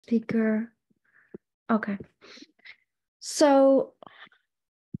Speaker. Okay. So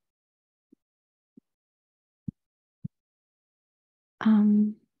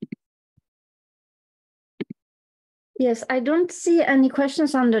yes, I don't see any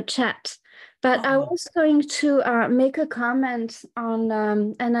questions on the chat, but I was going to make a comment on,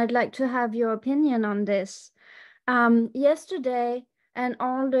 and I'd like to have your opinion on this. Yesterday and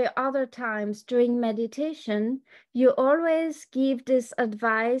all the other times during meditation, you always give this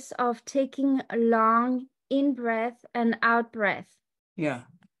advice of taking a long in breath and out breath. Yeah.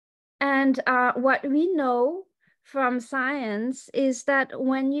 And what we know from science is that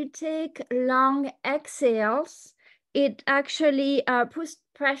when you take long exhales, it actually puts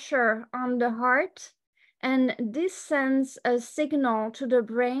pressure on the heart, and this sends a signal to the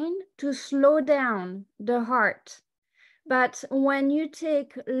brain to slow down the heart. But when you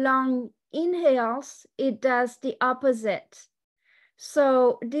take long inhales, it does the opposite.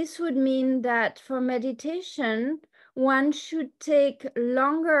 So this would mean that for meditation, one should take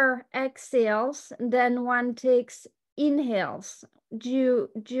longer exhales than one takes inhales. Do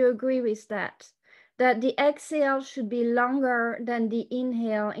you agree with that? That the exhale should be longer than the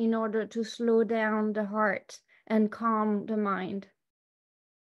inhale in order to slow down the heart and calm the mind?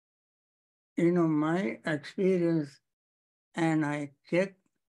 My experience, and I check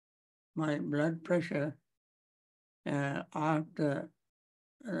my blood pressure after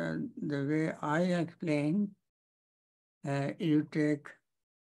the way I explain,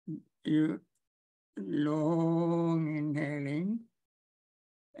 you long inhaling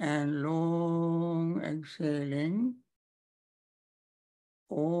and long exhaling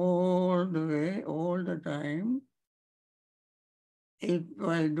all the way, all the time. If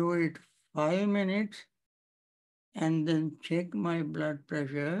I do it 5 minutes and then check my blood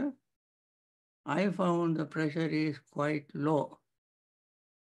pressure, I found the pressure is quite low.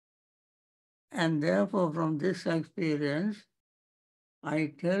 And therefore, from this experience,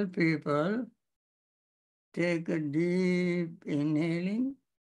 I tell people take a deep inhaling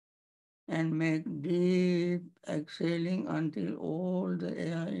and make deep exhaling until all the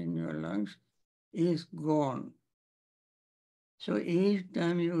air in your lungs is gone. So each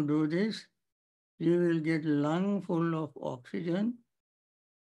time you do this, you will get lung full of oxygen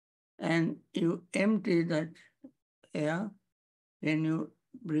and you empty that air when you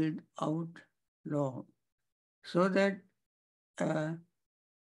breathe out long. So that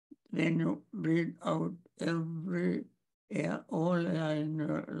when you breathe out every air, all air in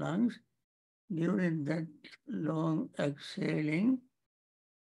your lungs, during that long exhaling,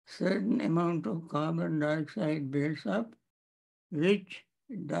 certain amount of carbon dioxide builds up, which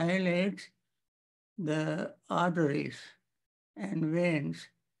dilates the arteries and veins.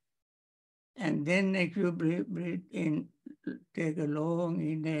 And then if you breathe in, take a long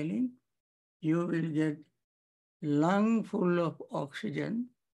inhaling, you will get lung full of oxygen,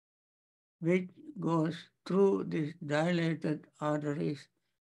 which goes through these dilated arteries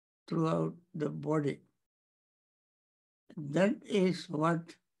throughout the body. That is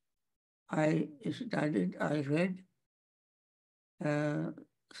what I studied, I read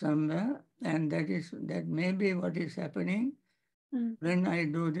somewhere, and that may be what is happening when I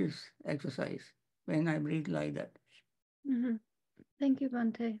do this exercise, when I breathe like that. Mm-hmm. Thank you,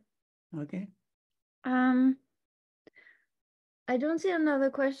 Bhante. Okay. I don't see another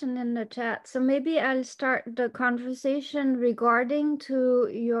question in the chat, so maybe I'll start the conversation regarding to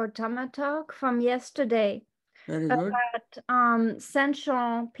your Dhamma talk from yesterday. Very good. About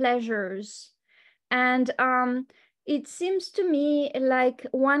sensual pleasures. And it seems to me like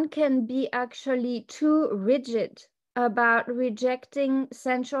one can be actually too rigid about rejecting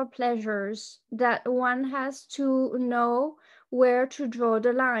sensual pleasures, that one has to know where to draw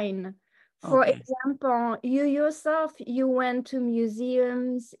the line. For example, you yourself, you went to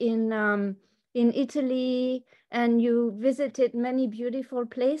museums in Italy and you visited many beautiful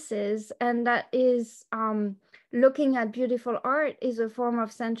places, and that is looking at beautiful art is a form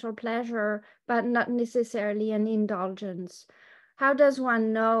of sensual pleasure, but not necessarily an indulgence. How does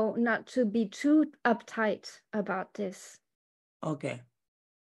one know not to be too uptight about this? Okay.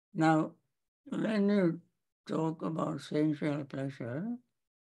 Now, when you talk about sensual pleasure,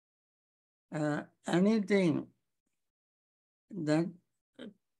 anything that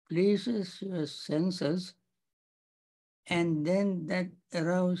pleases your senses and then that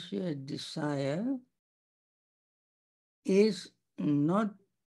arouses your desire is not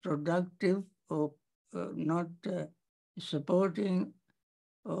productive or not supporting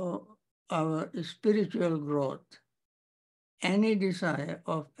our spiritual growth. Any desire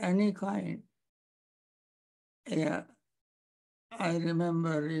of any kind I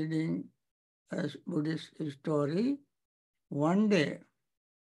remember reading a Buddhist story. One day,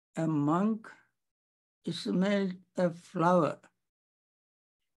 a monk smelled a flower.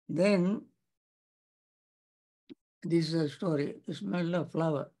 Then, this is a story, smelled a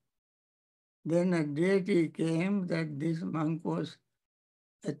flower. Then a deity came that this monk was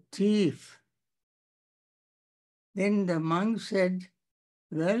a thief. Then the monk said,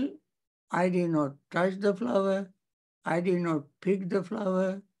 well, I did not touch the flower. I did not pick the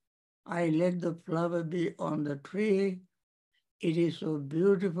flower. I let the flower be on the tree. It is so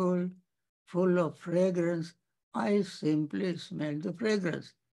beautiful, full of fragrance. I simply smell the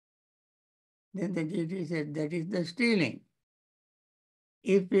fragrance. Then the deity said, that is the stealing.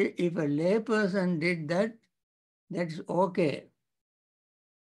 If a layperson did that, that's okay.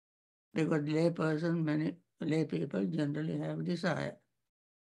 Because many lay people generally have desire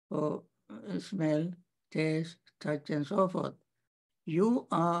for smell, taste, touch, and so forth. You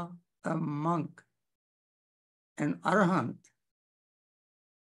are a monk, an arahant,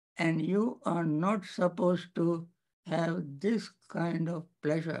 and you are not supposed to have this kind of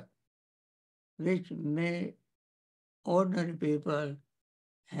pleasure, which may ordinary people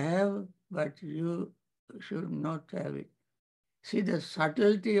have, but you should not have it. See the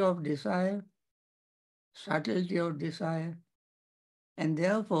subtlety of desire, and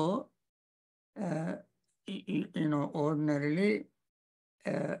therefore, uh, ordinarily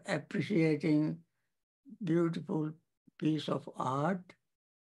appreciating beautiful piece of art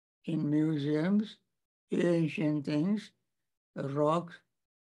in museums, ancient things, rocks,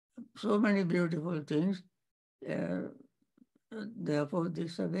 so many beautiful things. Uh, Therefore,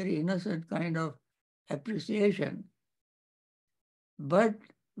 this is a very innocent kind of appreciation. But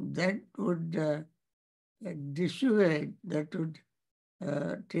that would dissuade, that would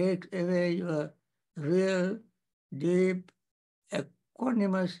take away your real, deep,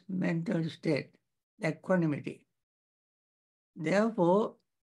 equanimous mental state, equanimity. Therefore,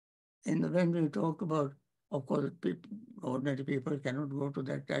 when we talk about, of course, ordinary people cannot go to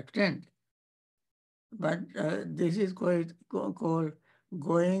that extent. But this is called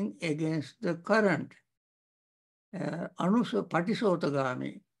going against the current.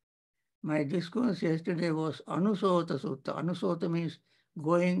 Patisotagami. My discourse yesterday was Anusota Sutta. Anusota means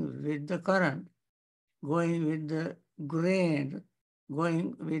going with the current, going with the grain,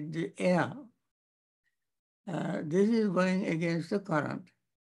 going with the air. This is going against the current.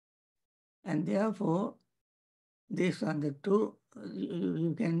 And therefore, these are the two,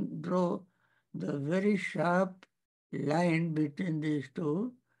 you can draw the very sharp line between these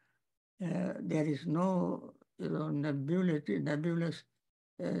two. There is no nebulous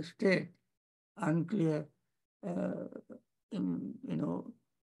state, unclear, uh,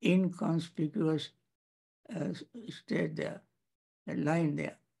 inconspicuous state there, a line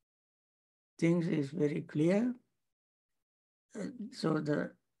there. Things is very clear. So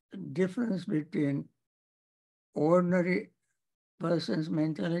the difference between ordinary person's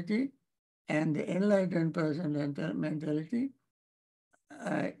mentality and the enlightened person mentality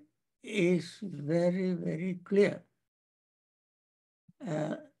uh, is very, very clear.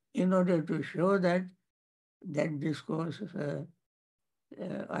 In order to show that, that discourse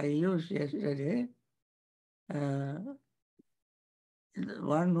I used yesterday,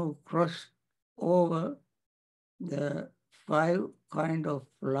 one who crossed over the five kind of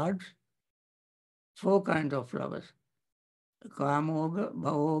floods, four kinds of flowers, Kamoga,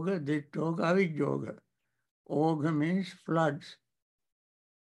 Bhaoga, Dittoga, Avijjoga. Oga means floods.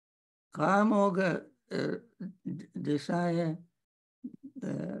 Kamoga, desire,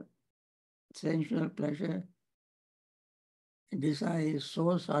 sensual pleasure, desire is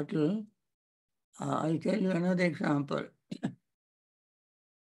so subtle. I'll tell you another example.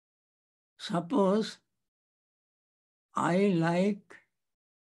 Suppose I like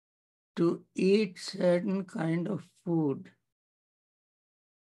to eat certain kind of food,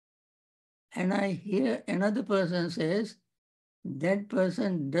 and I hear another person says that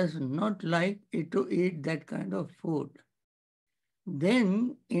person does not like it to eat that kind of food.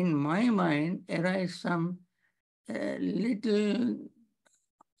 Then in my mind arise some little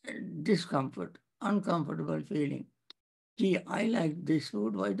discomfort, uncomfortable feeling. Gee, I like this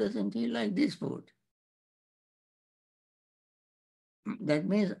food, why doesn't he like this food? That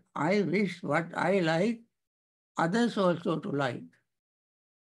means I wish what I like, others also to like.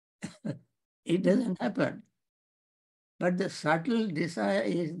 It doesn't happen. But the subtle desire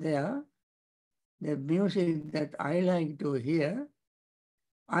is there, the music that I like to hear,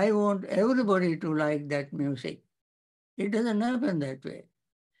 I want everybody to like that music. It doesn't happen that way.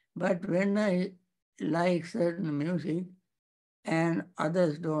 But when I like certain music, and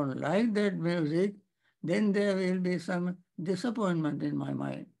others don't like that music, then there will be some disappointment in my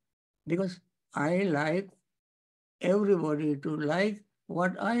mind because I like everybody to like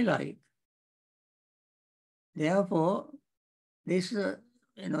what I like. Therefore, this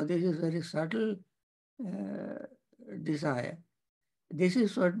this is very subtle uh, desire. This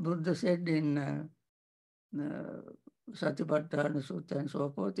is what Buddha said in uh, Satipatthana Sutta and so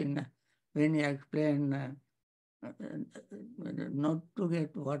forth. When he explained not to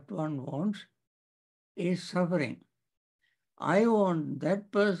get what one wants is suffering. I want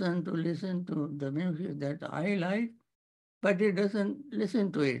that person to listen to the music that I like, but he doesn't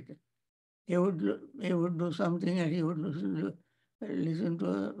listen to it. He would do something and he would listen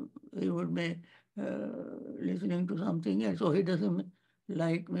to he would be listening to something else. So he doesn't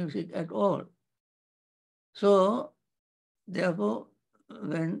like music at all. So therefore,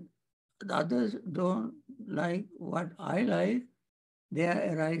 when the others don't like what I like,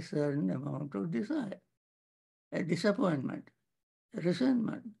 there arises certain amount of desire, a disappointment,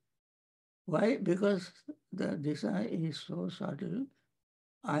 resentment. Why? Because the desire is so subtle.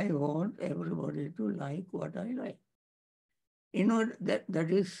 I want everybody to like what I like. That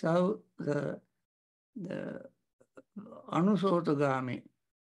is how the anusotagami.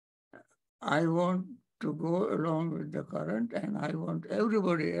 I want to go along with the current, and I want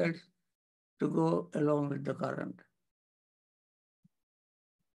everybody else to go along with the current.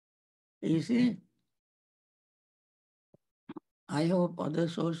 You see, I hope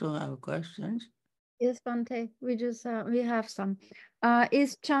others also have questions. Yes, Bhante, we have some.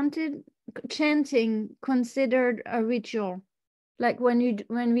 Is chanting considered a ritual? Like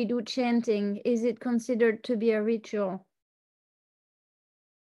when we do chanting, is it considered to be a ritual?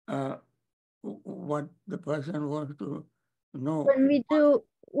 Uh, what the person wants to know.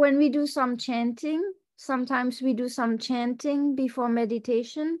 When we do some chanting, sometimes we do some chanting before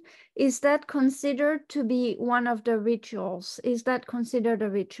meditation. Is that considered to be one of the rituals? Is that considered a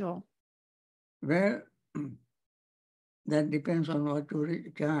ritual? Well, that depends on what to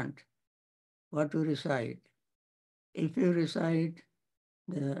chant, what to recite. If you recite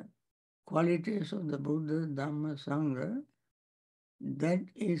the qualities of the Buddha, Dhamma, Sangha, that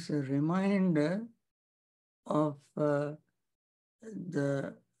is a reminder of the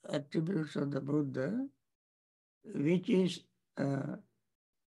attributes of the Buddha, which is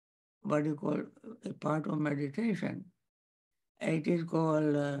what you call a part of meditation. It is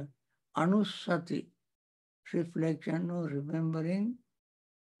called anusati, reflection or remembering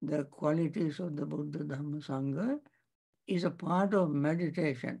the qualities of the Buddha, Dhamma, Sangha is a part of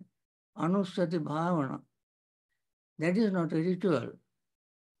meditation. Anusati Bhavana. That is not a ritual.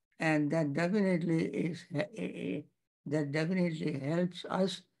 And that definitely helps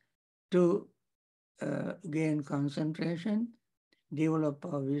us to gain concentration, develop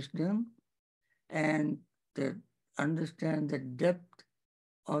our wisdom, and understand the depth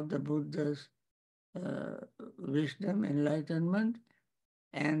of the Buddha's uh, wisdom, enlightenment,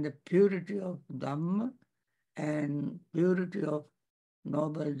 and the purity of Dhamma and purity of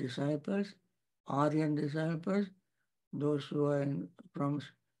noble disciples, Aryan disciples, those who are from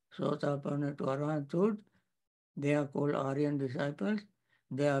Sotapanna to Arhathood, they are called Aryan disciples.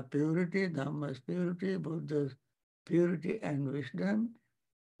 They are purity, Dhamma's purity, Buddha's purity and wisdom.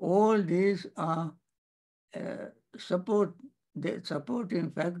 All these are uh, support the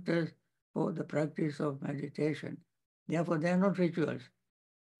supporting factors for the practice of meditation. Therefore, they are not rituals.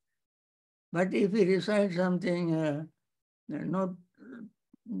 But if we recite something not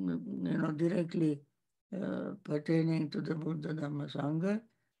directly pertaining to the Buddha Dhamma Sangha,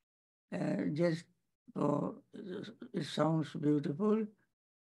 just it sounds beautiful,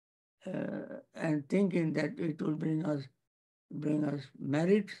 and thinking that it will bring us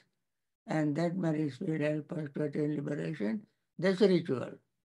merits, and that merits will help us to attain liberation. That's a ritual.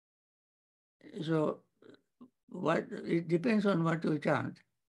 So what it depends on what you chant.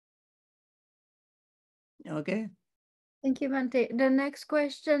 Okay. Thank you, Bhante. The next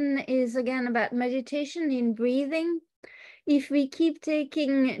question is again about meditation in breathing. If we keep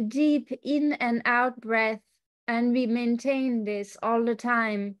taking deep in and out breath and we maintain this all the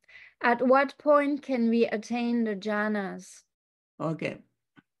time, at what point can we attain the jhanas? Okay.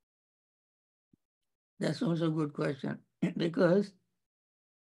 That's also a good question because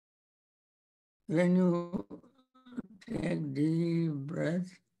when you take deep breath,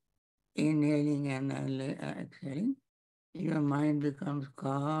 inhaling and exhaling, your mind becomes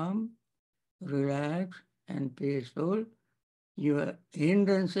calm, relaxed, and peaceful. Your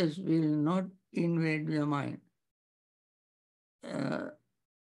hindrances will not invade your mind. Uh,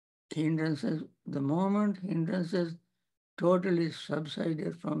 the moment hindrances totally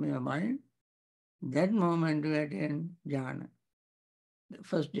subsided from your mind, that moment you attain jhana, the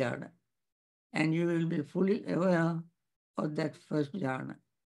first jhana, and you will be fully aware of that first jhana.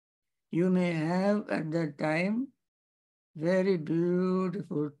 You may have at that time very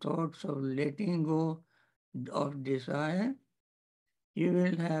beautiful thoughts of letting go of desire. You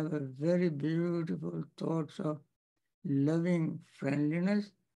will have a very beautiful thoughts of loving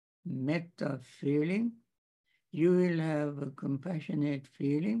friendliness, metta feeling. You will have a compassionate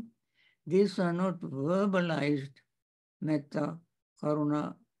feeling. These are not verbalized metta,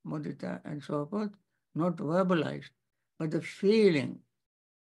 karuna, mudita, and so forth, not verbalized, but the feeling.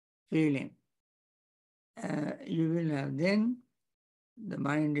 You will have then the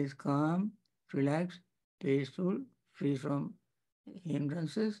mind is calm, relaxed, peaceful, free from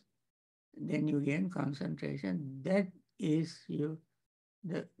hindrances. Then you gain concentration. That is the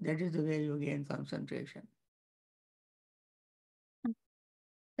way you gain concentration.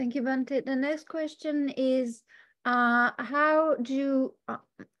 Thank you, Bhante. The next question is how to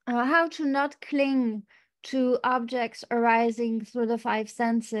not cling to objects arising through the five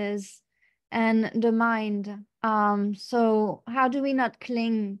senses and the mind. So how do we not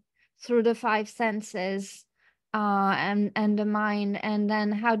cling through the five senses and the mind, and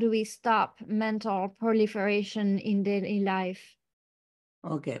then how do we stop mental proliferation in daily life?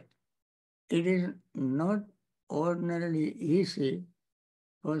 Okay. It is not ordinarily easy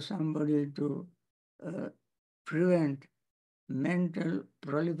for somebody to uh, prevent mental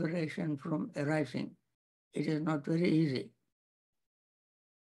proliferation from arising. It is not very easy.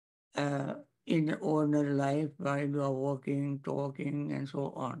 In ordinary life, while you are walking, talking, and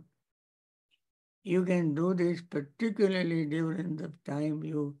so on. You can do this particularly during the time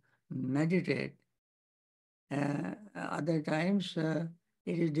you meditate. Other times, it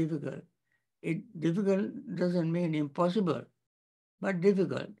is difficult. Difficult doesn't mean impossible, but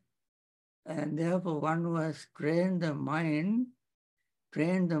difficult. And therefore, one who has trained the mind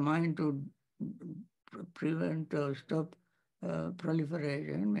to prevent or stop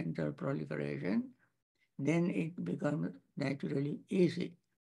proliferation, mental proliferation, then it becomes naturally easy.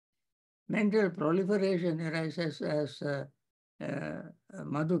 Mental proliferation arises as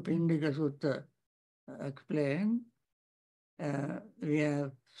Madhu Pindika Sutta explained. We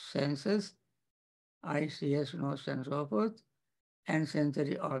have senses, eyes, ears, nose, and so forth, and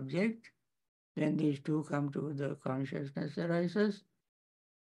sensory object. When these two come to the consciousness arises,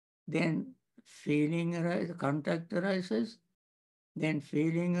 then feeling arises, contact arises, then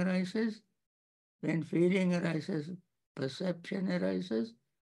feeling arises. When feeling arises, perception arises.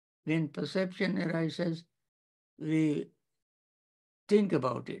 When perception arises, we think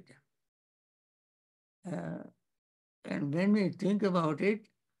about it. And when we think about it,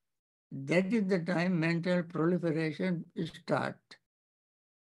 that is the time mental proliferation start.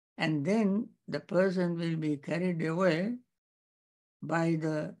 And then the person will be carried away by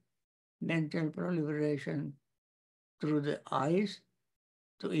the mental proliferation through the eyes,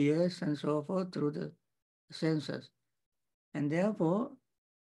 to ears, and so forth, through the senses. And therefore,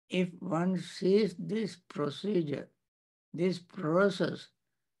 if one sees this procedure, this process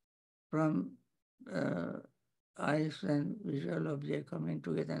from eyes and visual object coming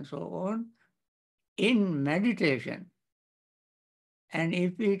together and so on, in meditation, and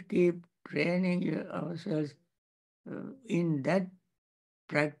if we keep training ourselves in that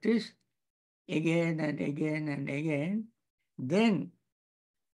practice again and again and again, then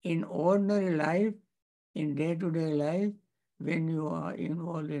in ordinary life, in day-to-day life, when you are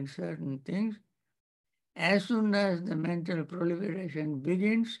involved in certain things, as soon as the mental proliferation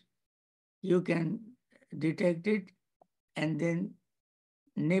begins, you can detect it and then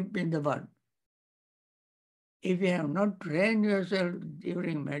nip in the bud. If you have not trained yourself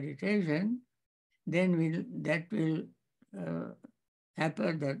during meditation, then that will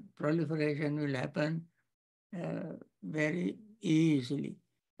happen, that proliferation will happen very easily.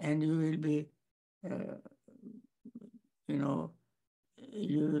 And you will be, you know,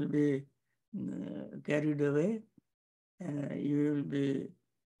 you will be carried away, you will be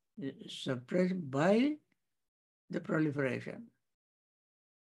suppressed by the proliferation.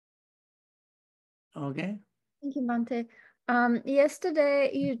 Okay? Thank you, Bhante.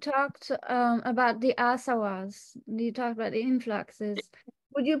 Yesterday you talked about the asawas. You talked about the influxes.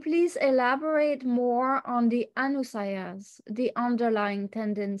 Would you please elaborate more on the anusayas, the underlying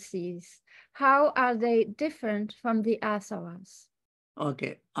tendencies? How are they different from the asawas?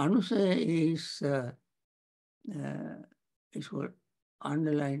 Okay. Anusaya is what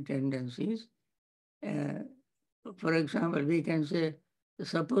underlying tendencies. For example, we can say,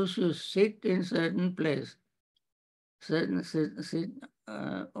 suppose you sit in certain place, sit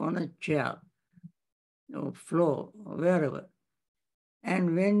on a chair or floor, wherever.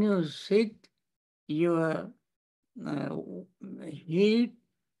 And when you sit, your heat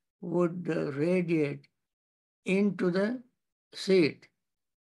would radiate into the seat,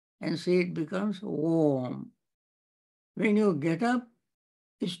 and seat becomes warm. When you get up,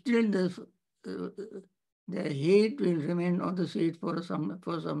 still the heat will remain on the seat for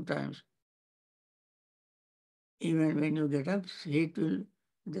some times. Even when you get up,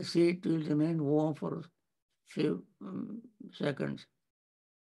 the seat will remain warm for few seconds.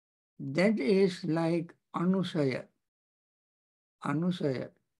 That is like anusaya. Anusaya.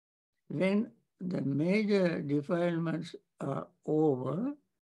 When the major defilements are over,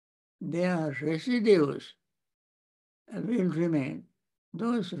 their residues will remain.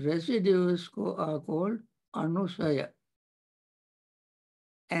 Those residues are called anusaya.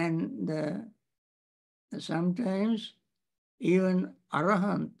 And sometimes even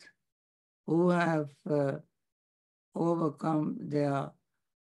arahant who have overcome their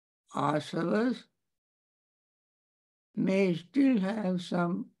asavas may still have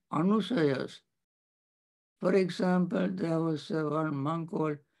some anusayas. For example, there was one monk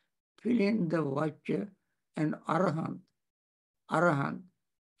called Philinda Vacha, an arahant,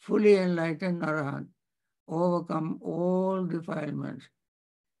 fully enlightened arahant, overcome all defilements.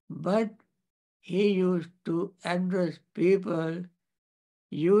 But he used to address people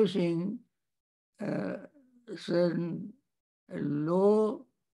using certain low,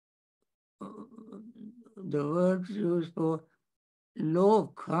 the words used for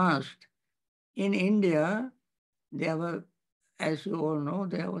low caste. In India, there were, as you all know,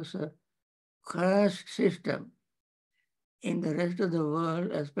 there was a caste system. In the rest of the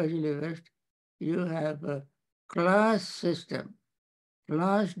world, especially West, you have a class system,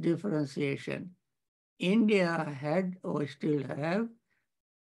 class differentiation. India had or still have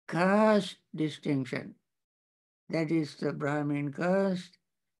caste distinction. That is the Brahmin caste,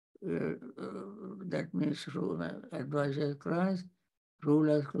 that means advisor class,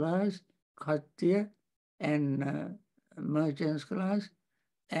 ruler's class, Khattiya, and merchant's class,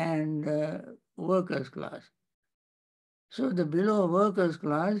 and workers' class. So the below workers'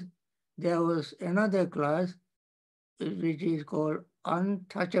 class, there was another class which is called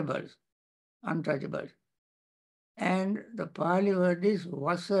untouchables. Untouchables. And the Pali word is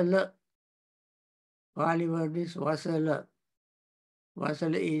vasala. Pali word is vasala.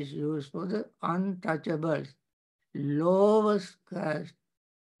 Vasala is used for the untouchables. Lowest caste,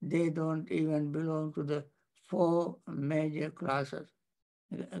 they don't even belong to the four major classes,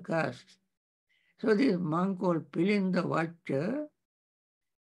 castes. So this monk called Pilinda Vacha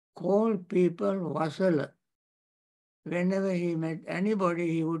called people Vasala. Whenever he met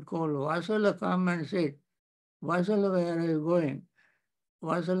anybody, he would call Vasala, come and sit. Vasala, where are you going?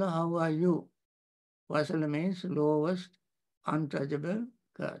 Vasala, how are you? Vasala means lowest, untouchable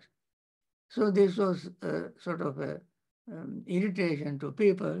caste. So this was sort of a irritation to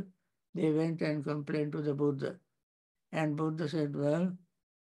people. They went and complained to the Buddha. And Buddha said, well,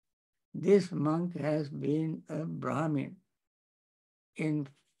 this monk has been a Brahmin in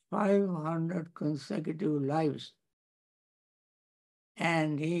 500 consecutive lives.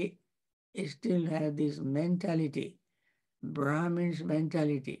 And he still has this mentality, Brahmin's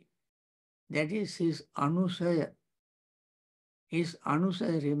mentality. That is his anusaya. His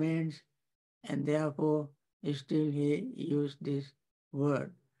anusaya remains, and therefore still he used this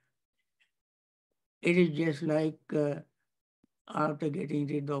word. It is just like after getting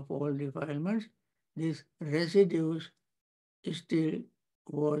rid of all defilements, these residues still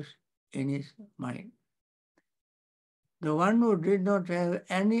was in his mind. The one who did not have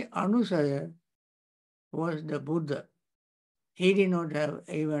any anusaya was the Buddha. He did not have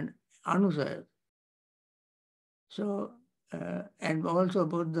even anusaya. So, and also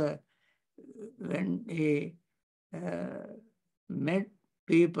Buddha, when he met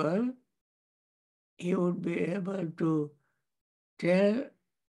people, he would be able to tell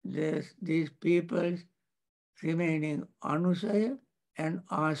these people's remaining anusaya and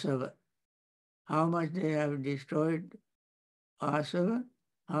asava, how much they have destroyed asava,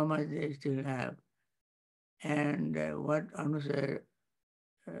 how much they still have, and what anusaya,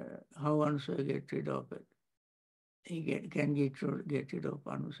 how anusaya get rid of it. He can get rid of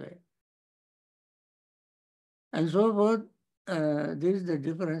anusaya. And so forth. This is the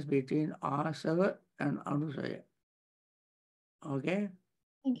difference between asava and anusaya. Okay?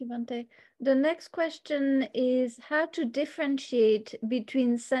 Thank you, Bhante. The next question is how to differentiate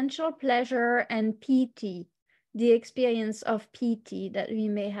between sensual pleasure and piti, the experience of piti that we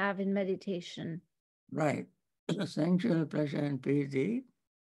may have in meditation. Right. sensual pleasure and piti.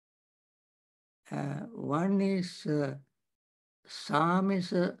 One is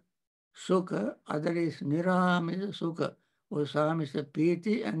samisa sukha, other is niramisa sukha. Or samisa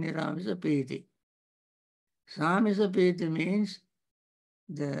piti and niramisa piti. Samisa piti means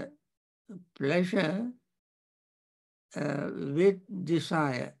the pleasure with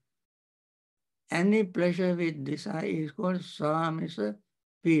desire. Any pleasure with desire is called samisa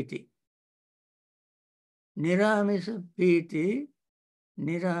piti. Niramisa piti,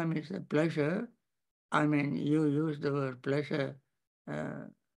 niramisa pleasure. I mean, you use the word pleasure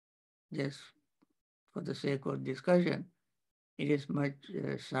just for the sake of discussion. It is much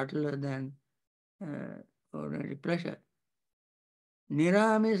subtler than ordinary pleasure.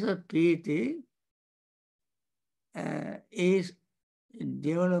 Niramisa piti is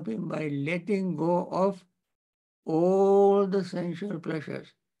developing by letting go of all the sensual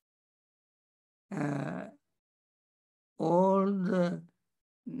pleasures, all the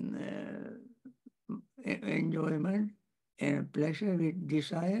enjoyment and pleasure with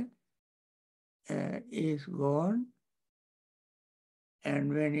desire is gone,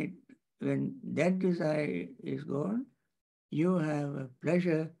 and when that desire is gone, you have a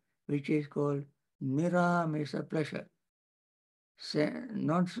pleasure which is called niramisa pleasure,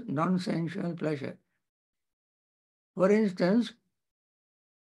 non-sensual pleasure. For instance,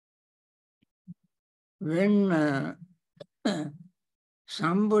 when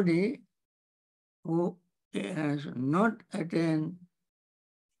somebody who has not attained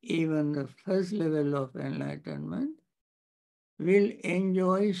even the first level of enlightenment will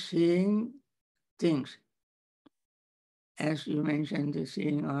enjoy seeing things. As you mentioned, the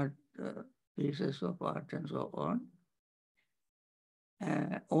seeing art, pieces of art and so on.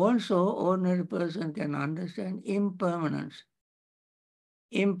 Also, ordinary person can understand impermanence.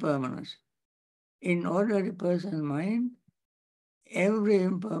 Impermanence. In ordinary person's mind, every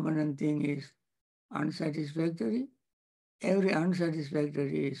impermanent thing is unsatisfactory. Every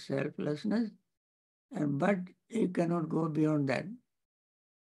unsatisfactory is selflessness. But he cannot go beyond that.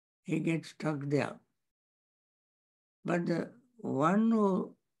 He gets stuck there. But the one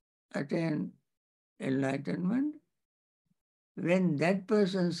who attains enlightenment, when that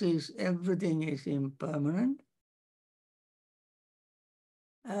person sees everything is impermanent,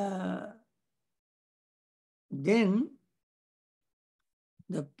 then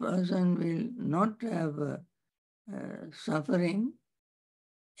the person will not have suffering.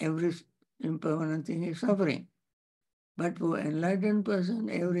 Every impermanent thing is suffering. But for enlightened person,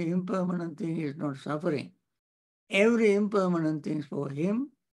 every impermanent thing is not suffering. Every impermanent thing for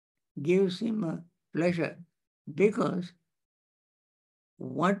him gives him a pleasure, because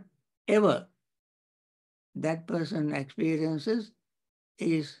whatever that person experiences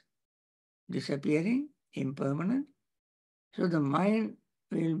is disappearing, impermanent. So the mind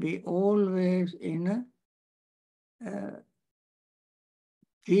will be always in a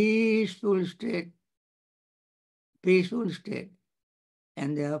peaceful state,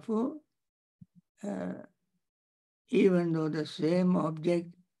 And therefore, even though the same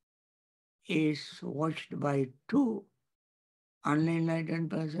object is watched by two, unenlightened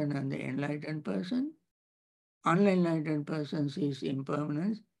person and the enlightened person, unenlightened person sees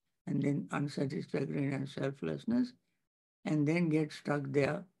impermanence and then unsatisfactory and selflessness, and then gets stuck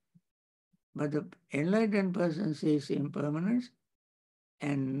there. But the enlightened person sees impermanence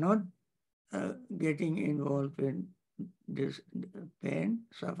and not getting involved in this pain,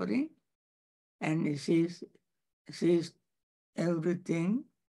 suffering, and he sees everything,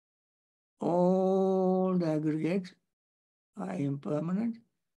 all the aggregates are impermanent,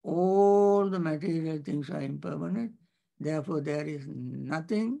 all the material things are impermanent, therefore there is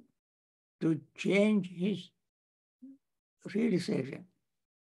nothing to change his realization.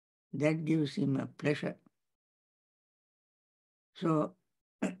 That gives him a pleasure. So,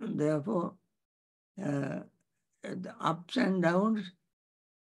 therefore, the ups and downs,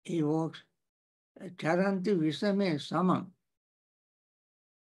 he walks charanti visame samam.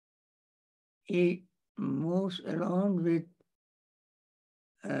 He moves along with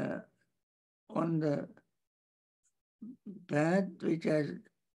on the path which has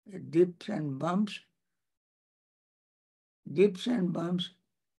dips and bumps. Dips and bumps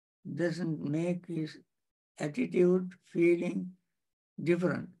doesn't make his attitude, feeling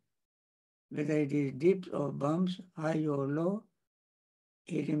different. Whether it is dips or bumps, high or low,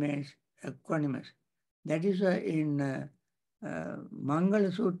 he remains equanimous. That is why in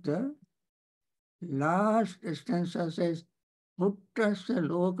Mangala Sutta, last stanza says, Puttasya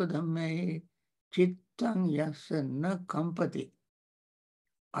lokadhamme chittang yasya na kampati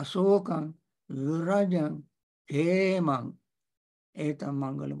asokam virajam Hemang, etam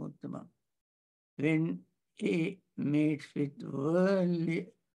mangalamuttamam. When he meets with worldly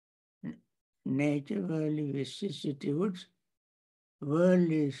nature, worldly vicissitudes,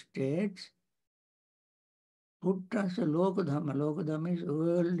 worldly states, Puttas Lokadhamma. Lokadhamma is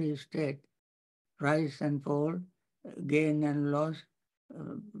worldly state, rise and fall, gain and loss,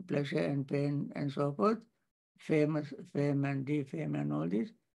 pleasure and pain, and so forth, fame and defame, and all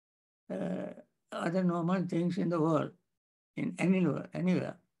these other normal things in the world, in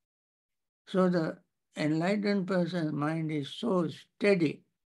anywhere. So the enlightened person's mind is so steady,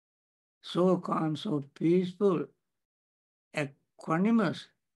 so calm, so peaceful, equanimous,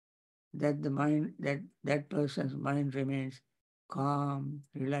 that that person's mind remains calm,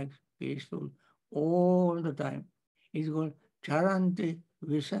 relaxed, peaceful all the time. It's called charanti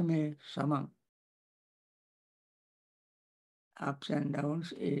visame samang. Ups and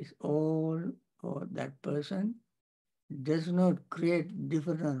downs is all for that person. Does not create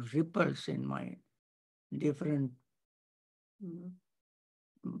different ripples in mind, different mm,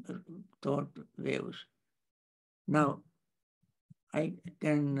 thought waves. Now, I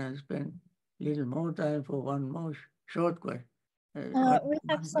can spend little more time for one more short question. We have One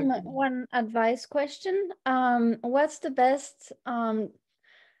question. one advice question. What's the best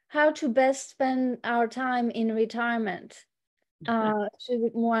how to best spend our time in retirement?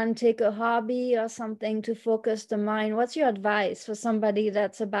 Should one take a hobby or something to focus the mind? What's your advice for somebody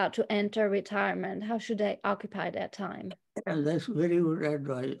that's about to enter retirement? How should they occupy their time? Yeah, that's very good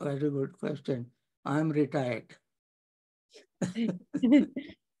advice, very good question. I'm retired.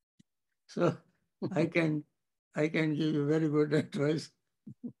 So I can I can give you very good advice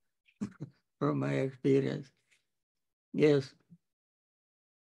from my experience. Yes,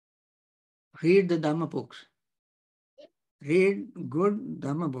 read the Dhamma books. Read good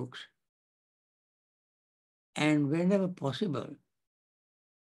Dhamma books. And whenever possible,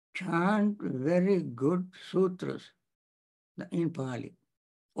 chant very good sutras in Pali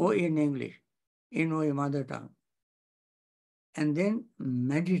or in English, in your mother tongue. And then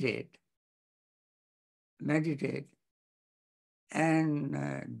meditate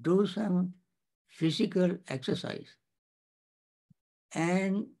and do some physical exercise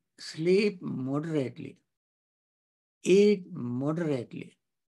and sleep moderately, eat moderately.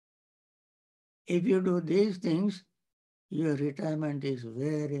 If you do these things, your retirement is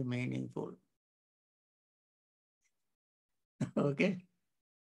very meaningful. Okay?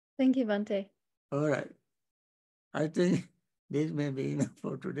 Thank you, Bhante. All right. I think this may be enough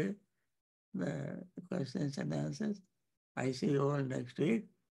for today. The questions and answers. I see you all next week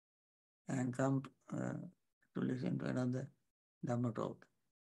and come to listen to another Dhamma talk.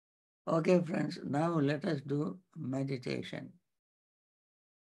 Okay, friends, now let us do meditation.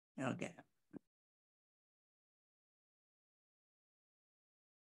 Okay.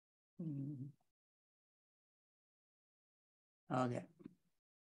 Mhm. Okay.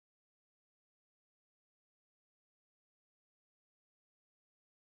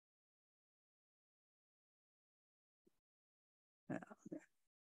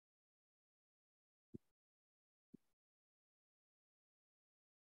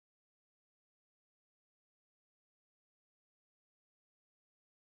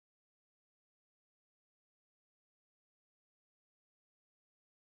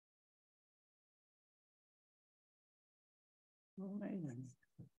 Oh my goodness.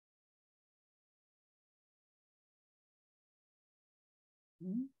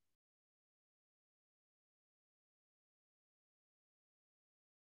 Hmm?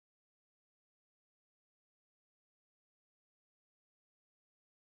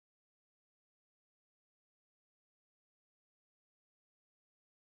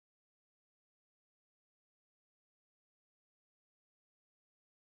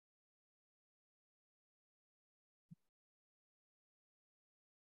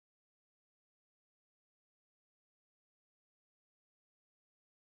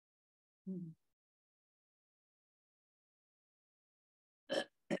 Hmm.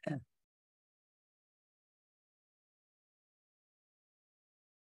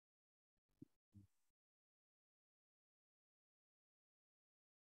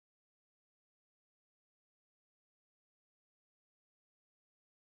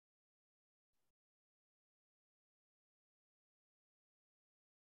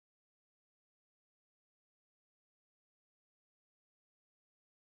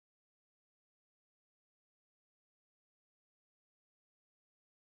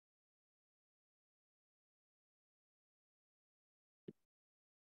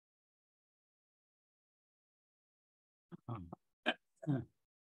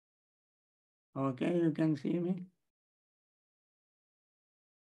 Okay, you can see me?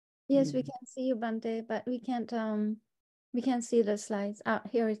 Yes, we can see you, Bante, but we can't see the slides. Ah,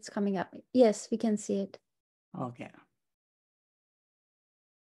 here it's coming up. Yes, we can see it. Okay.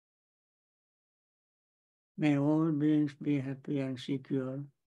 May all beings be happy and secure.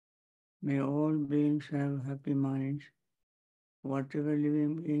 May all beings have happy minds, whatever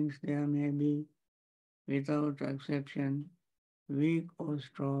living beings there may be, without exception, weak or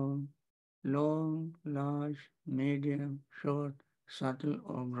strong, long, large, medium, short, subtle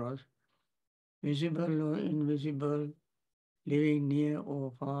or gross, visible or invisible, living near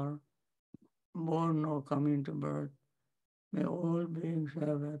or far, born or coming to birth. May all beings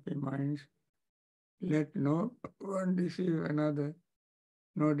have happy minds. Let no one deceive another,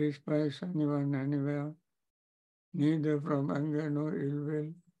 nor despise anyone anywhere, neither from anger nor ill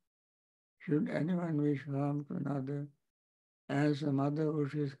will should anyone wish harm to another, as a mother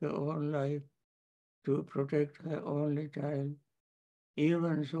would risk her own life to protect her only child.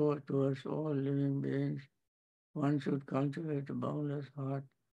 Even so, towards all living beings, one should cultivate a boundless heart.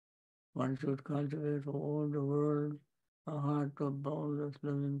 One should cultivate all the world a heart of boundless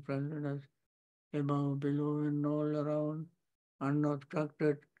loving friendliness, above, below, and all around,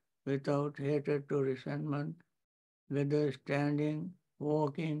 unobstructed, without hatred to resentment, whether standing,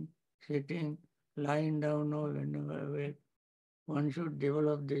 walking, sitting, lying down, or whenever awake. One should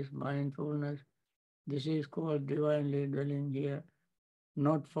develop this mindfulness. This is called divinely dwelling here,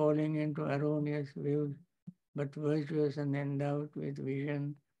 not falling into erroneous views, but virtuous and endowed with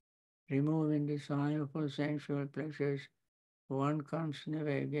vision, removing the sorrowful sensual pleasures. One comes never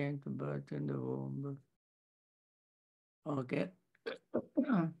again to birth in the womb. Okay.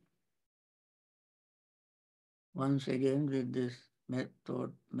 Once again with this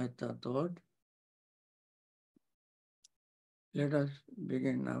metta thought, let us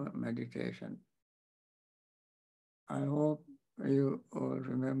begin our meditation. I hope you all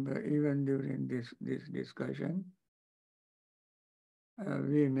remember, even during this discussion,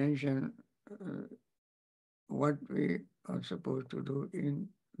 we mentioned uh, what we are supposed to do in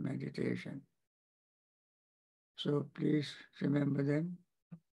meditation. So please remember them.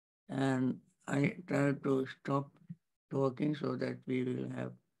 And I try to stop talking so that we will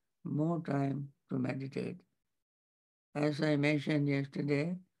have more time to meditate. As I mentioned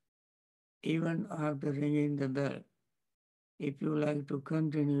yesterday, even after ringing the bell, if you like to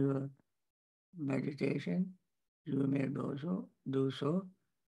continue your meditation, you may do so,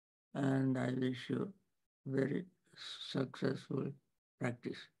 and I wish you very successful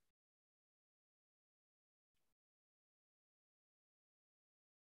practice.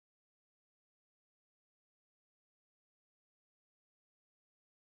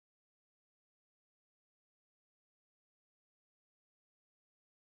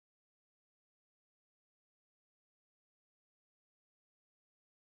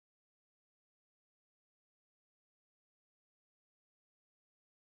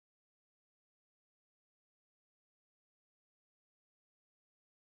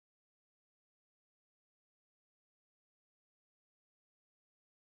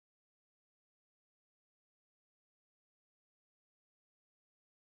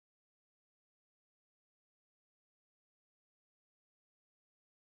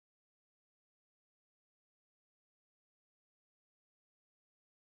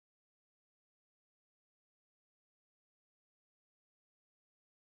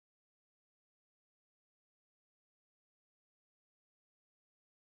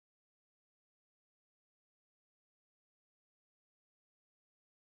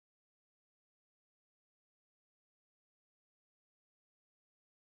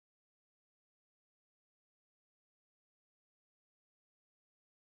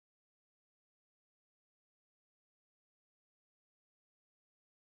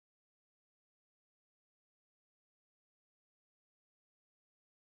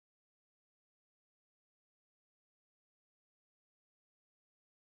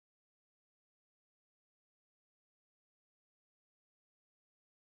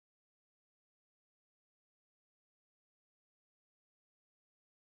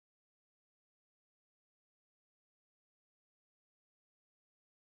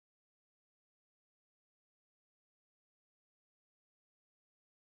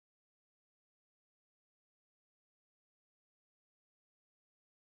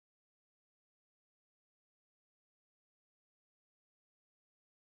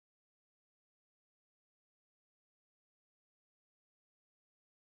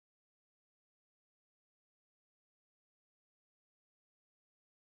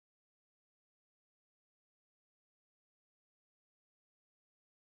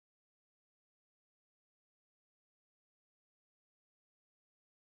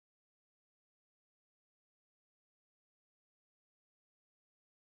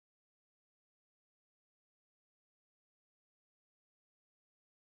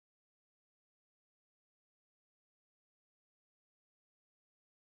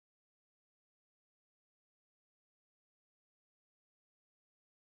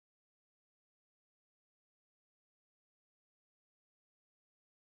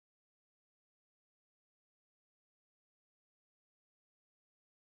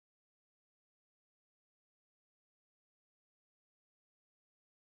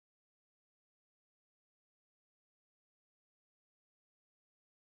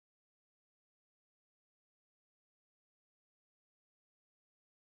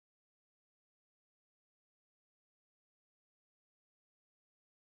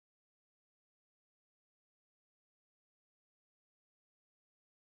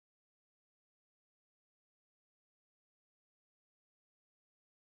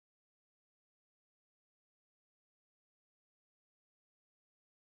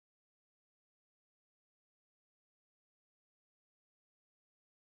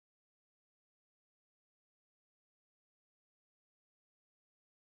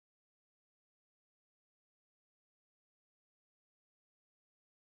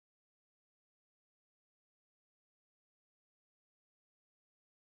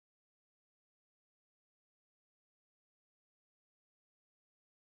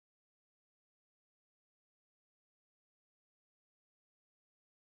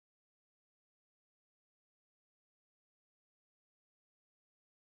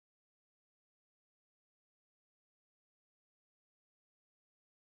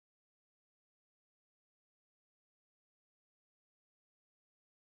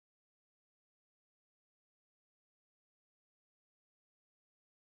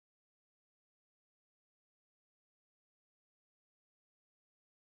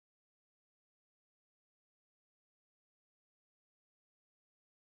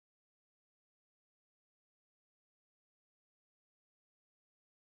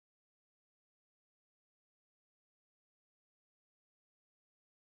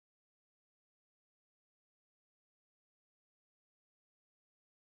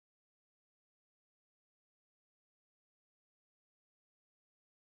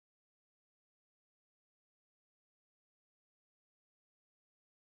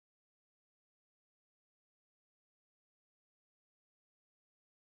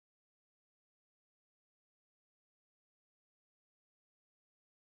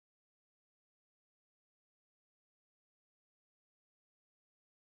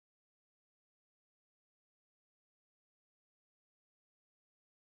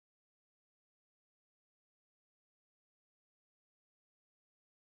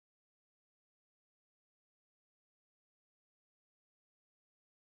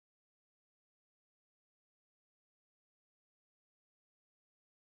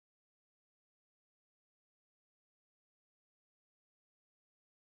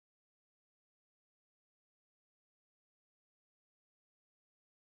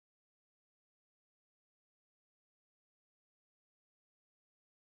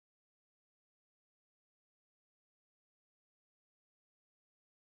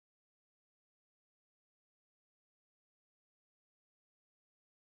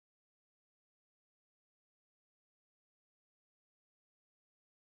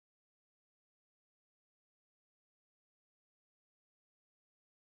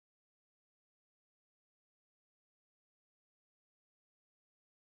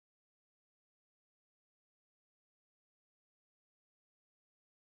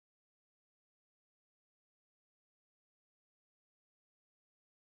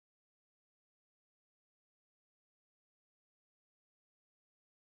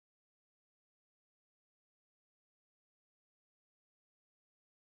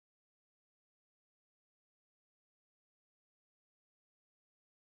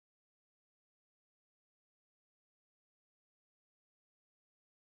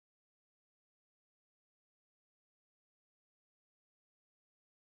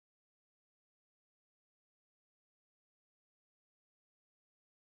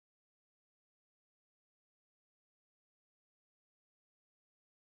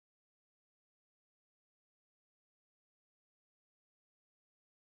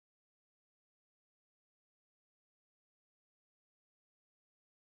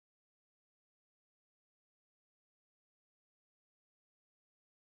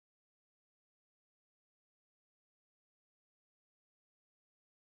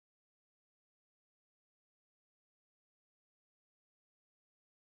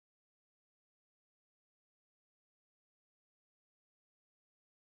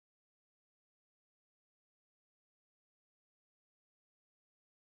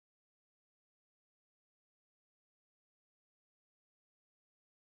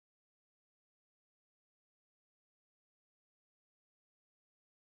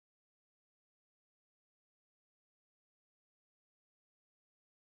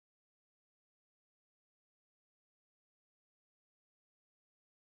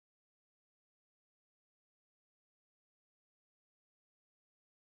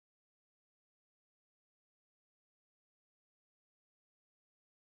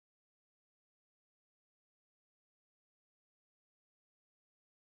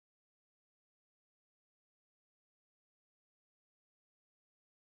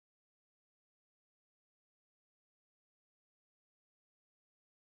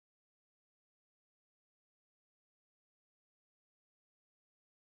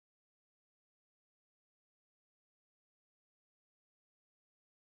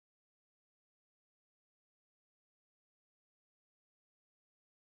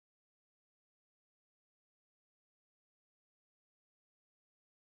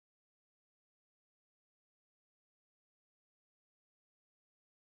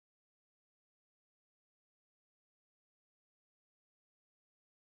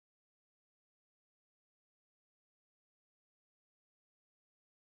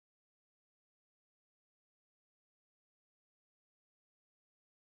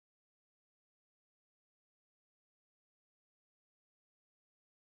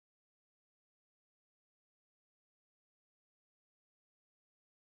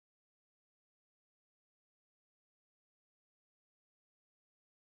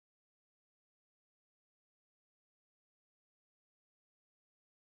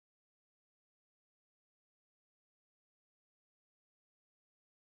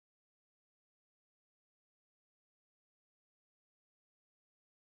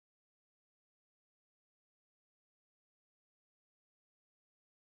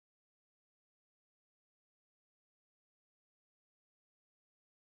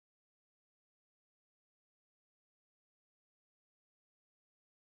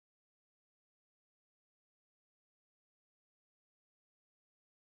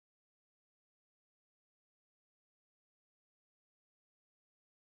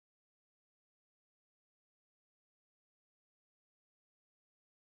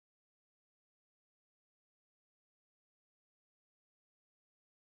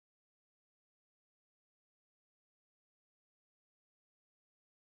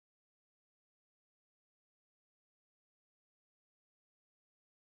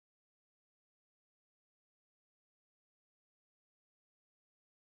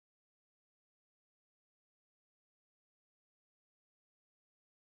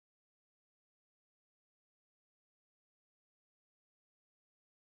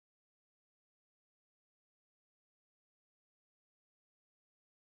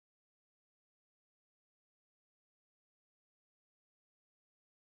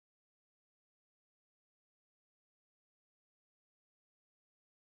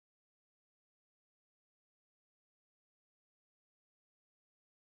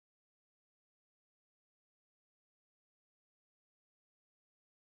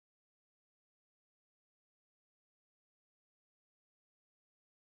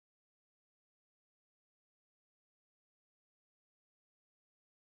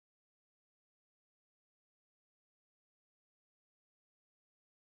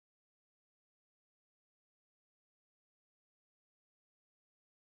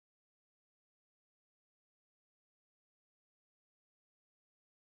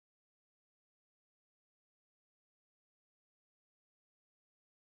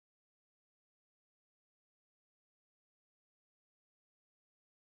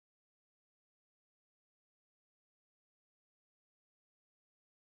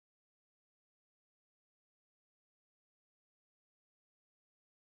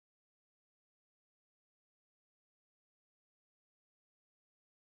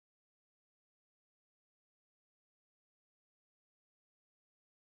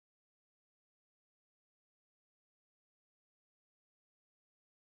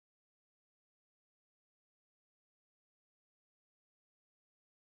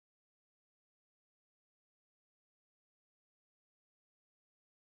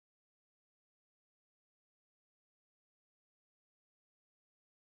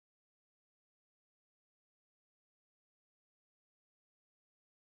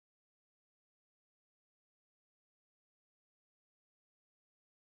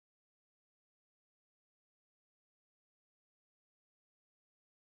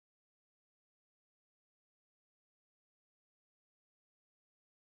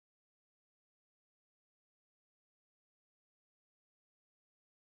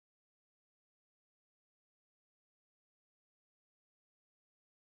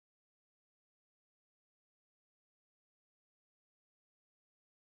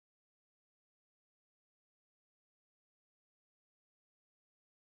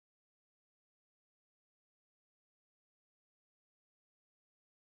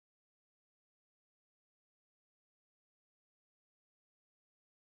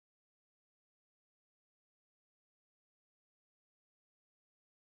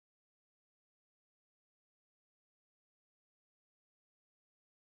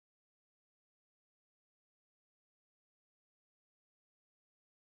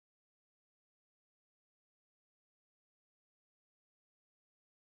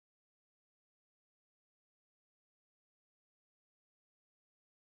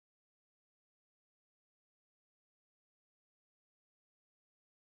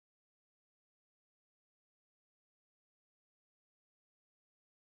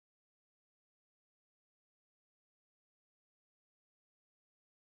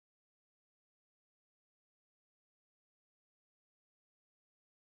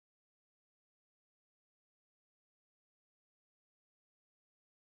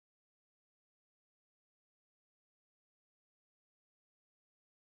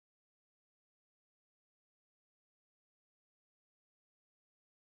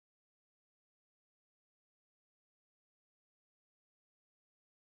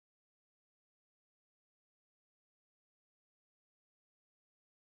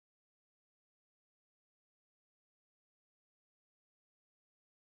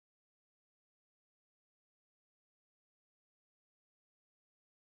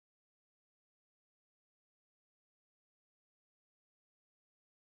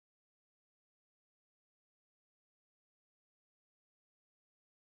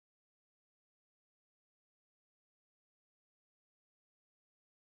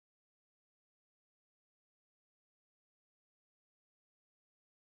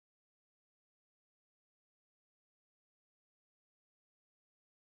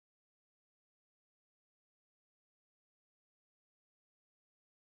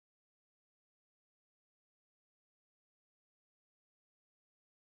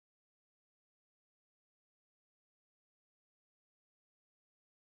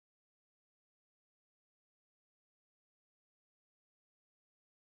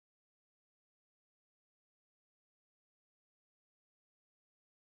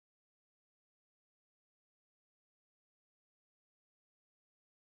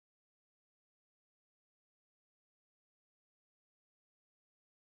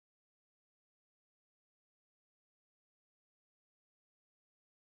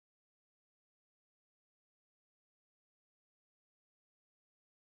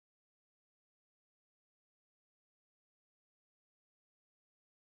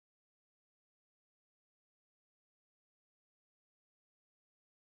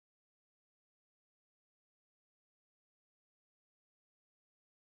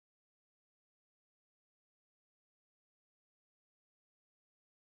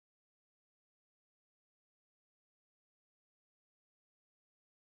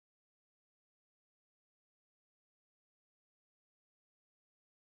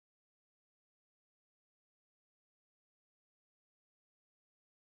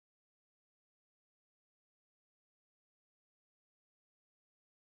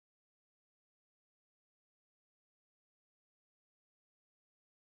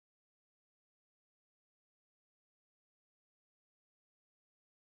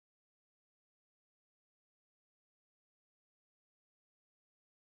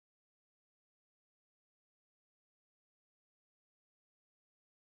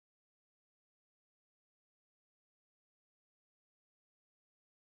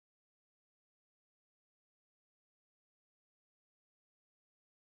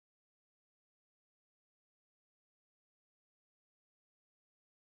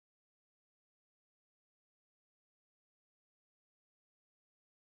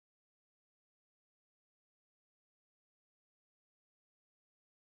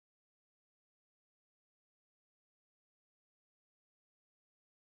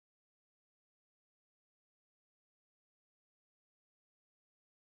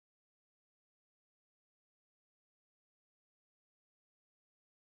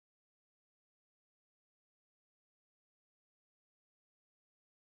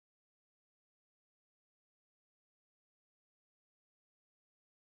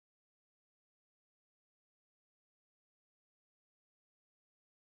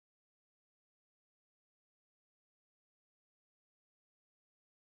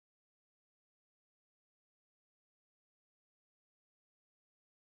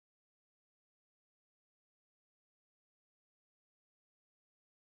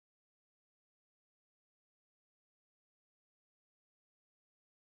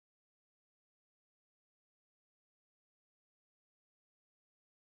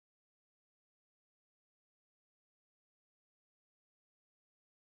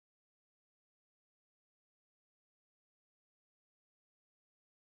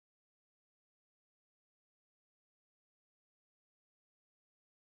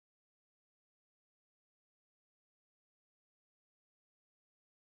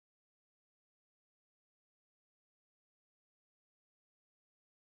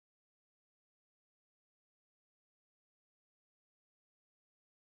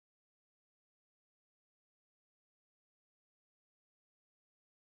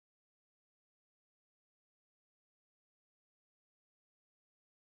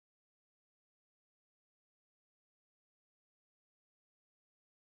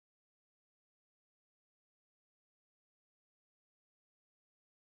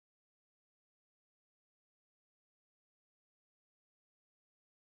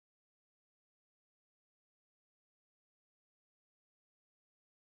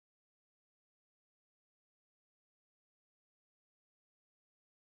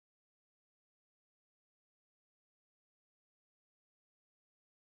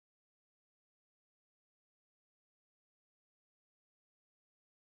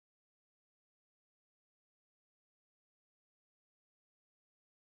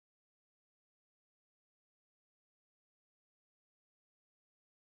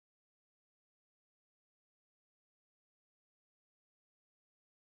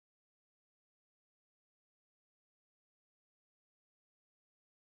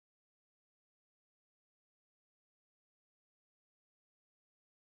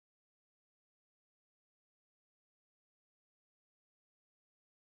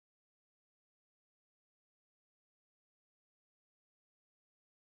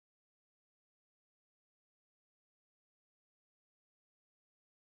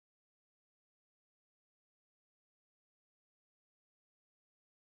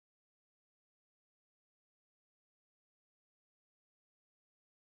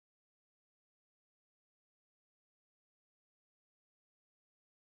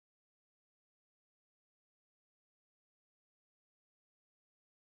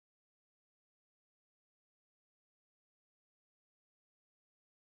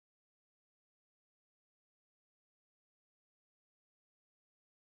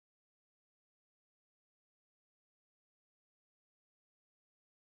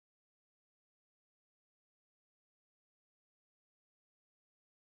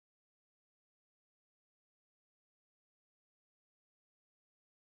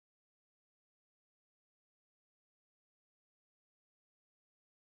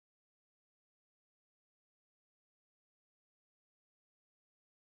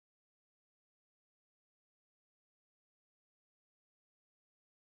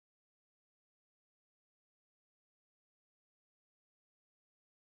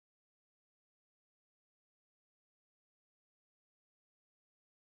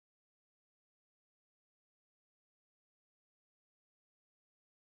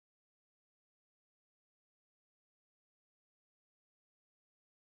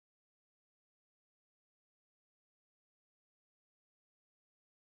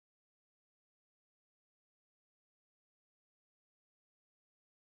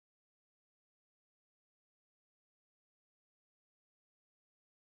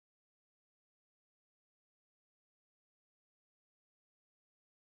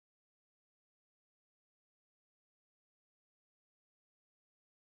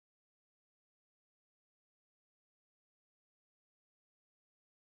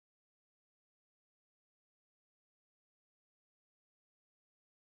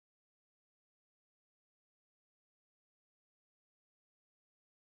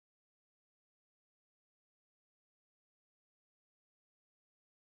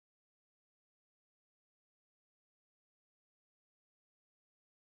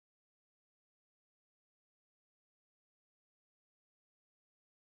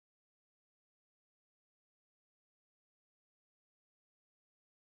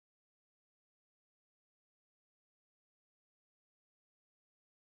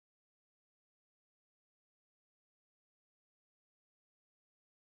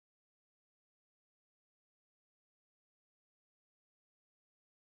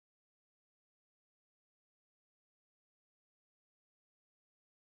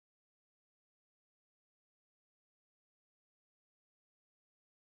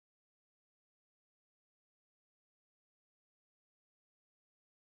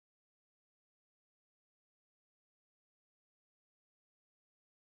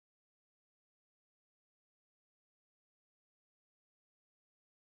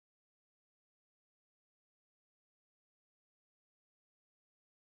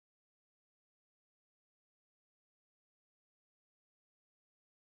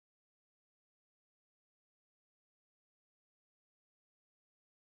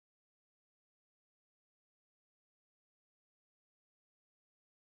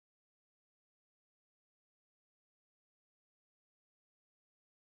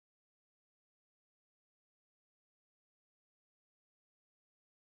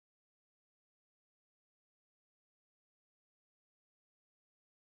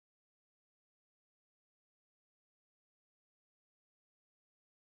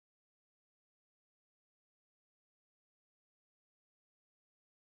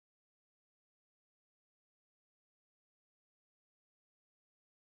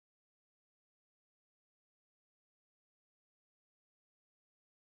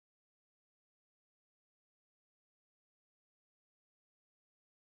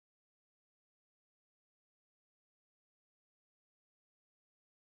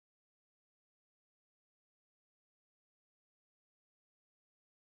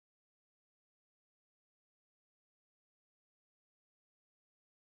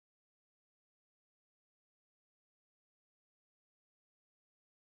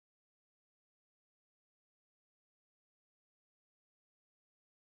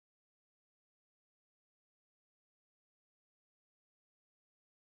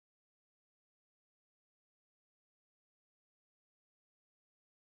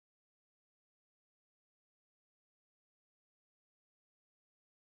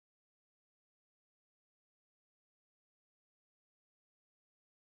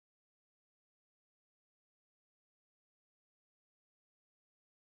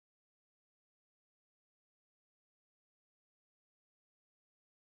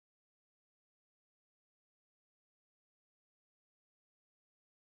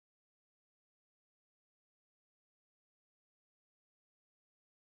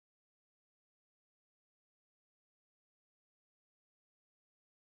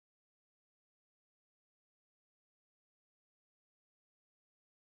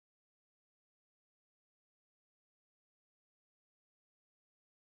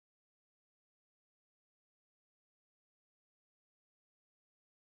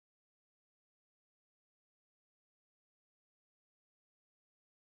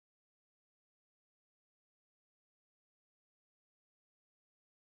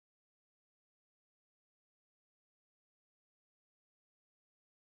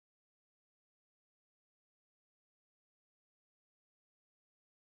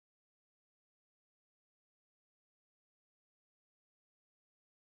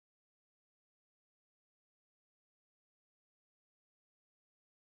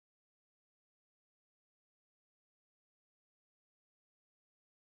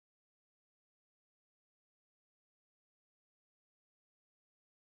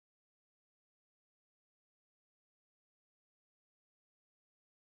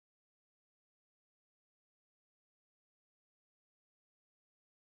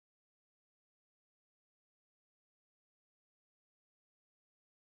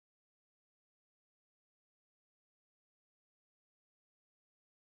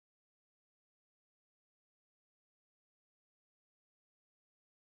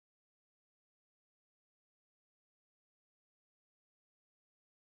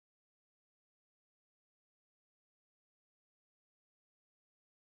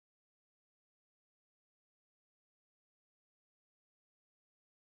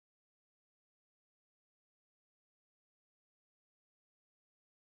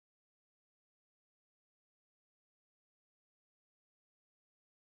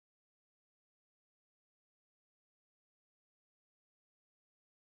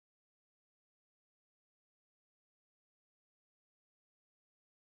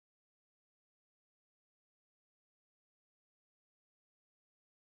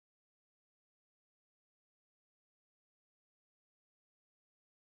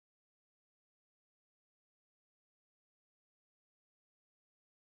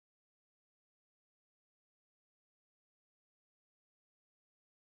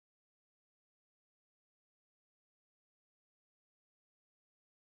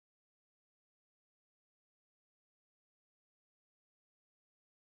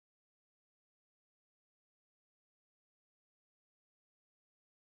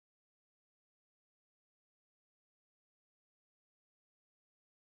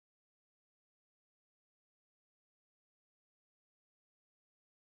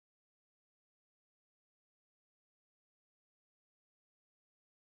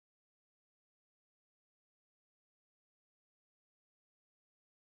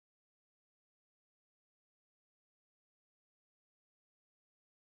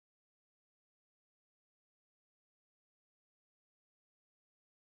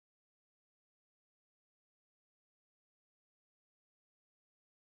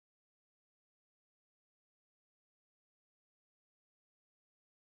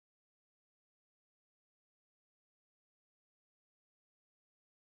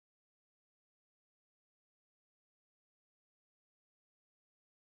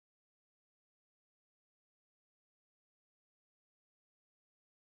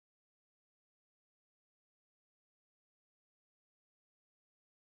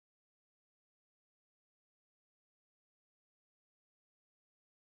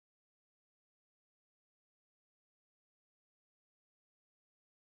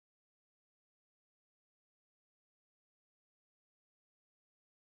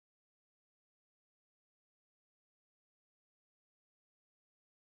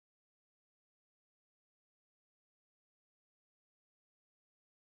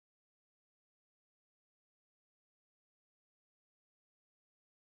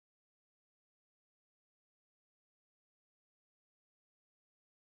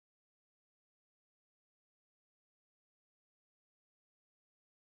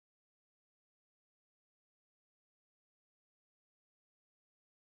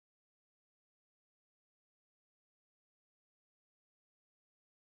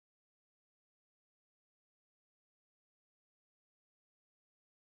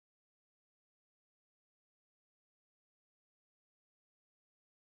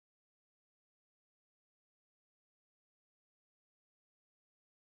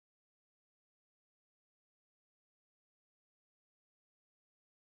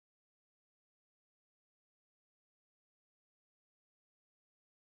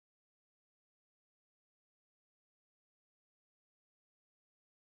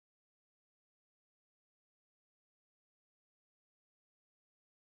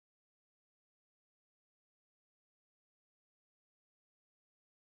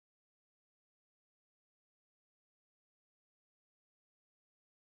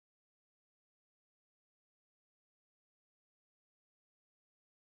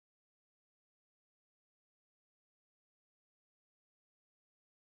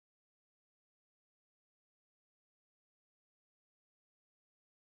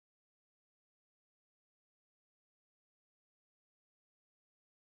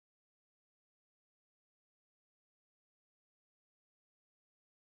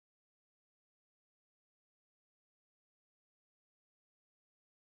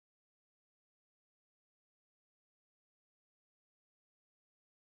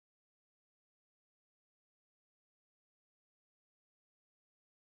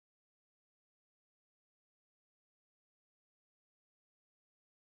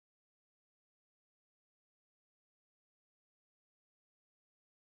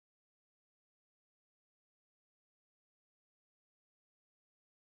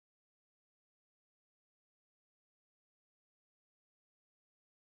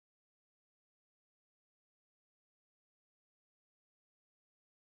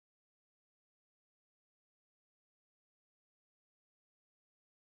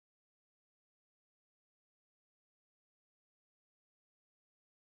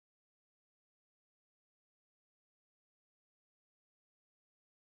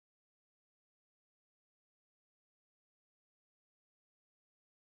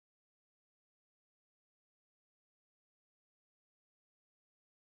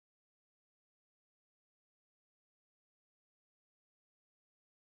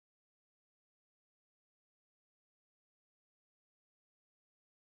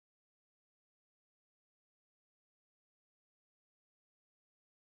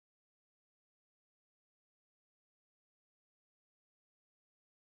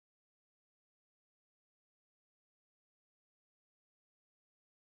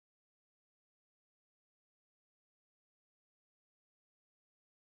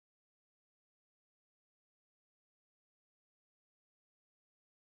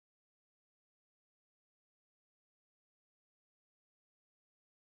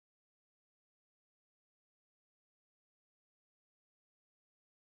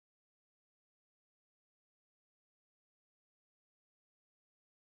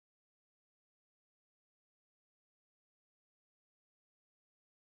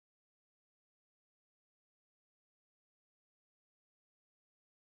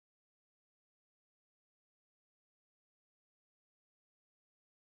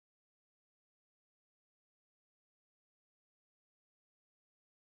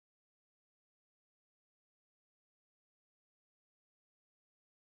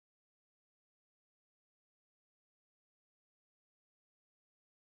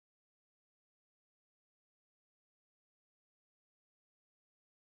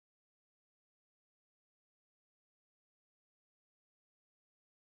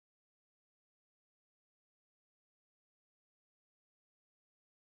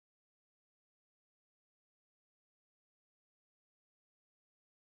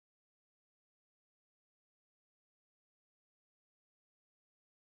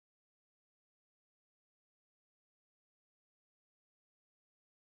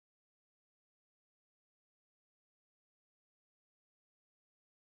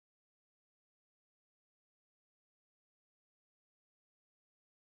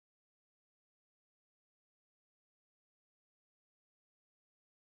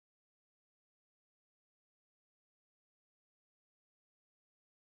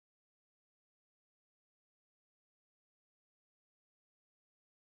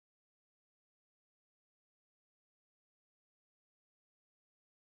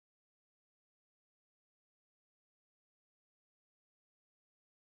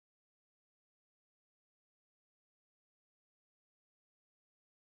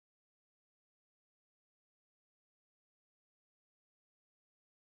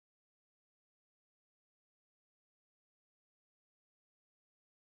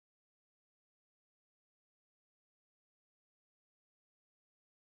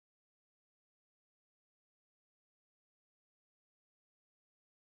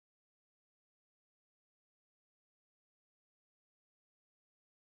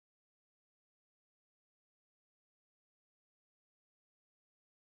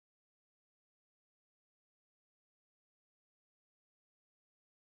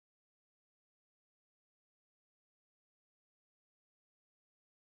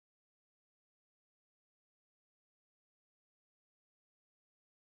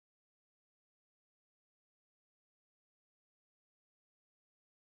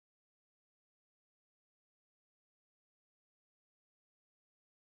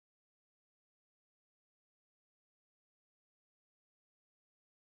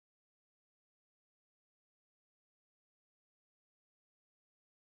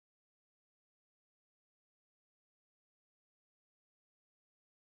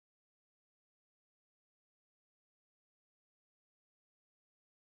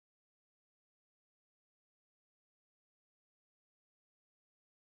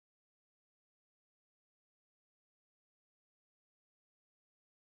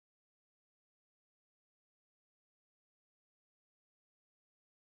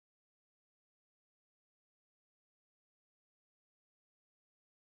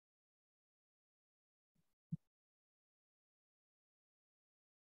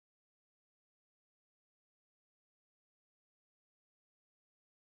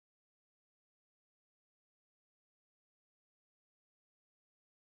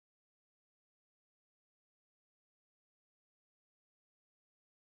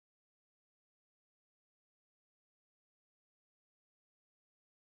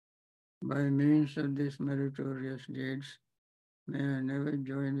 By means of these meritorious deeds, may I never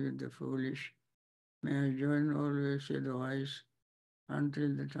join with the foolish. May I join always with the wise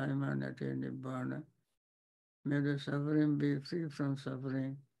until the time I attain Bhavana. May the suffering be free from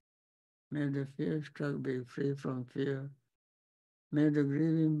suffering. May the fear-struck be free from fear. May the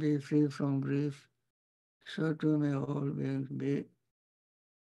grieving be free from grief. So too may all beings be.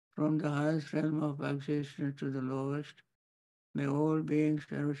 From the highest realm of existence to the lowest, may all beings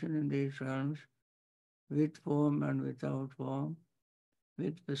flourishing in these realms, with form and without form,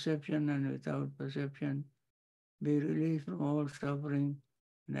 with perception and without perception, be released from all suffering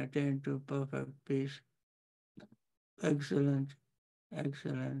and attain to perfect peace. Excellent,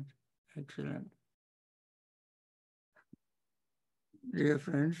 excellent, excellent. Dear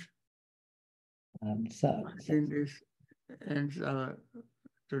friends, I think this ends our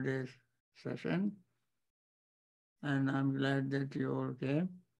today's session, and I'm glad that you all came.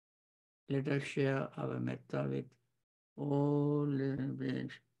 Let us share our metta with all living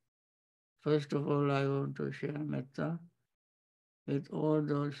beings. First of all, I want to share metta with all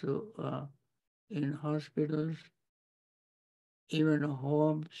those who are in hospitals, even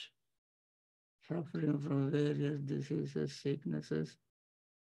homes, suffering from various diseases, sicknesses,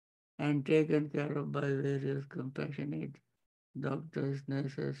 and taken care of by various compassionate doctors,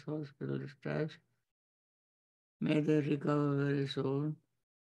 nurses, hospital staff. May they recover very soon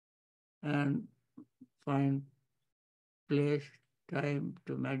and find place, time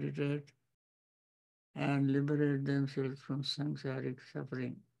to meditate and liberate themselves from samsaric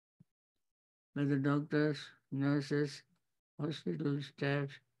suffering. May the doctors, nurses, hospital staff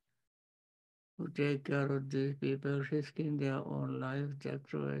who take care of these people, risking their own life,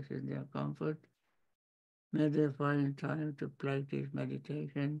 sacrificing their comfort, may they find time to practice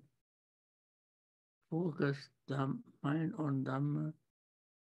meditation, focus the mind on Dhamma,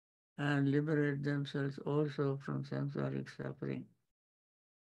 and liberate themselves also from samsaric suffering.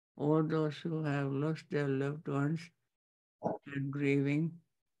 All those who have lost their loved ones and grieving,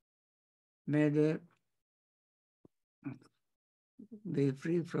 may they be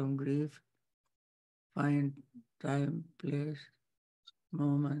free from grief, find time, place,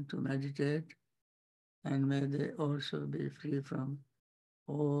 moment to meditate, and may they also be free from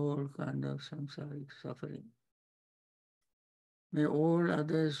all kind of samsaric suffering. May all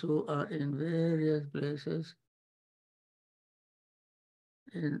others who are in various places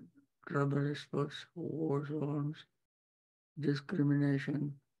in trouble spots, war zones,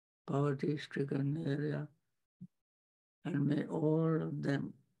 discrimination, poverty-stricken area, and may all of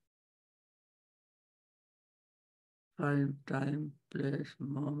them find time, place,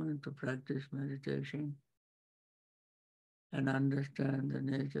 moment to practice meditation and understand the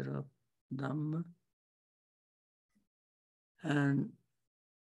nature of Dhamma and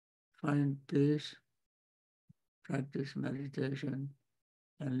find peace, practice meditation,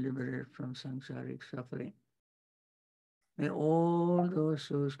 and liberate from samsaric suffering. May all those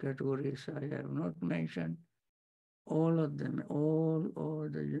whose categories I have not mentioned, all of them, all over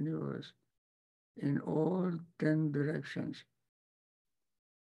the universe, in all 10 directions,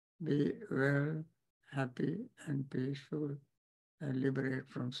 be well, happy, and peaceful, and liberate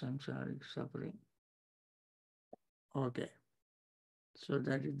from samsaric suffering. Okay. So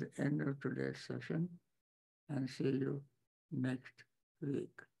that is the end of today's session, and see you next week.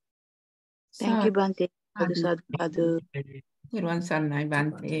 Thank you, Bhante. Sadhu, sadhu, sadhu. Everyone Sarnai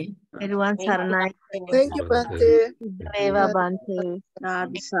Bhante. Everyone, Saranai. Thank you, Bhante. Deva Bhante.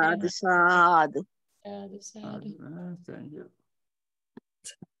 Sadhu, sadhu, sadhu. Sadhu, sadhu. Thank you.